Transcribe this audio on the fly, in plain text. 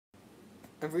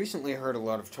I've recently heard a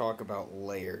lot of talk about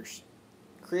layers.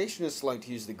 Creationists like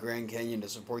to use the Grand Canyon to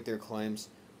support their claims,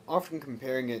 often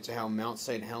comparing it to how Mount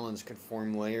St. Helens could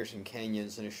form layers and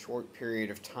canyons in a short period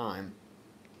of time.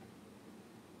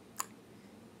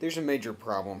 There's a major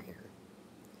problem here.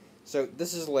 So,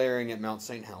 this is layering at Mount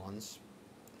St. Helens,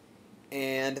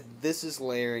 and this is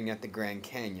layering at the Grand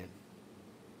Canyon.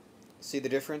 See the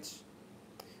difference?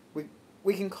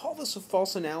 We can call this a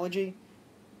false analogy,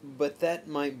 but that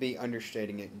might be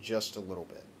understating it just a little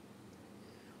bit.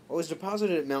 What was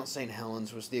deposited at Mount St.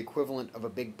 Helens was the equivalent of a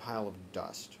big pile of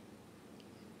dust.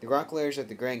 The rock layers at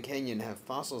the Grand Canyon have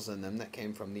fossils in them that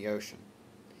came from the ocean.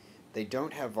 They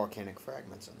don't have volcanic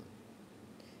fragments in them.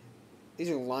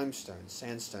 These are limestones,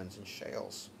 sandstones, and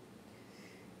shales.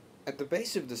 At the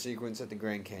base of the sequence at the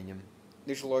Grand Canyon,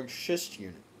 there's a large schist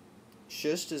unit.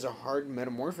 Schist is a hard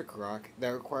metamorphic rock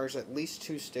that requires at least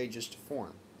two stages to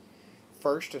form.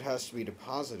 First, it has to be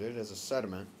deposited as a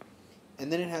sediment,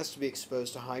 and then it has to be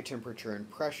exposed to high temperature and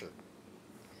pressure.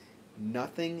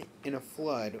 Nothing in a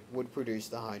flood would produce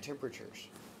the high temperatures.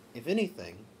 If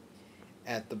anything,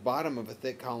 at the bottom of a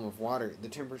thick column of water, the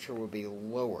temperature would be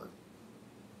lower.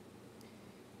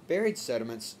 Buried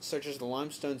sediments, such as the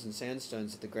limestones and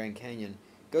sandstones at the Grand Canyon,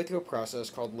 go through a process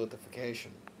called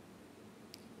lithification.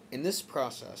 In this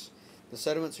process, the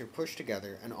sediments are pushed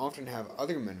together and often have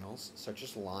other minerals, such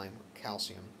as lime or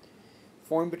calcium,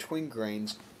 form between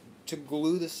grains to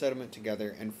glue the sediment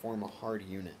together and form a hard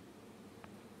unit.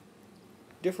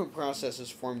 Different processes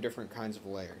form different kinds of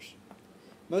layers.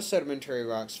 Most sedimentary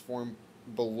rocks form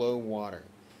below water,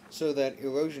 so that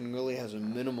erosion really has a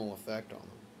minimal effect on them.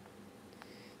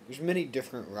 There's many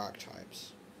different rock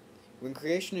types. When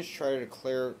creationists try to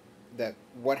declare that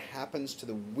what happens to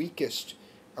the weakest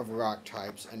of rock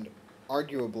types, and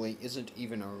arguably isn't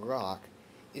even a rock,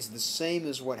 is the same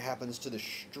as what happens to the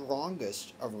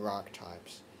strongest of rock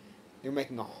types, they're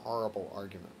making a horrible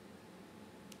argument.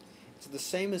 It's the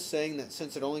same as saying that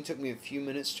since it only took me a few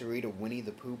minutes to read a Winnie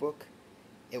the Pooh book,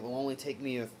 it will only take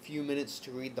me a few minutes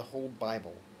to read the whole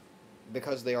Bible,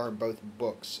 because they are both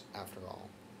books, after all.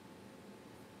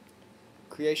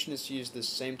 Creationists use this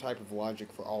same type of logic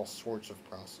for all sorts of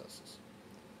processes.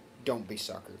 Don't be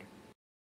suckered.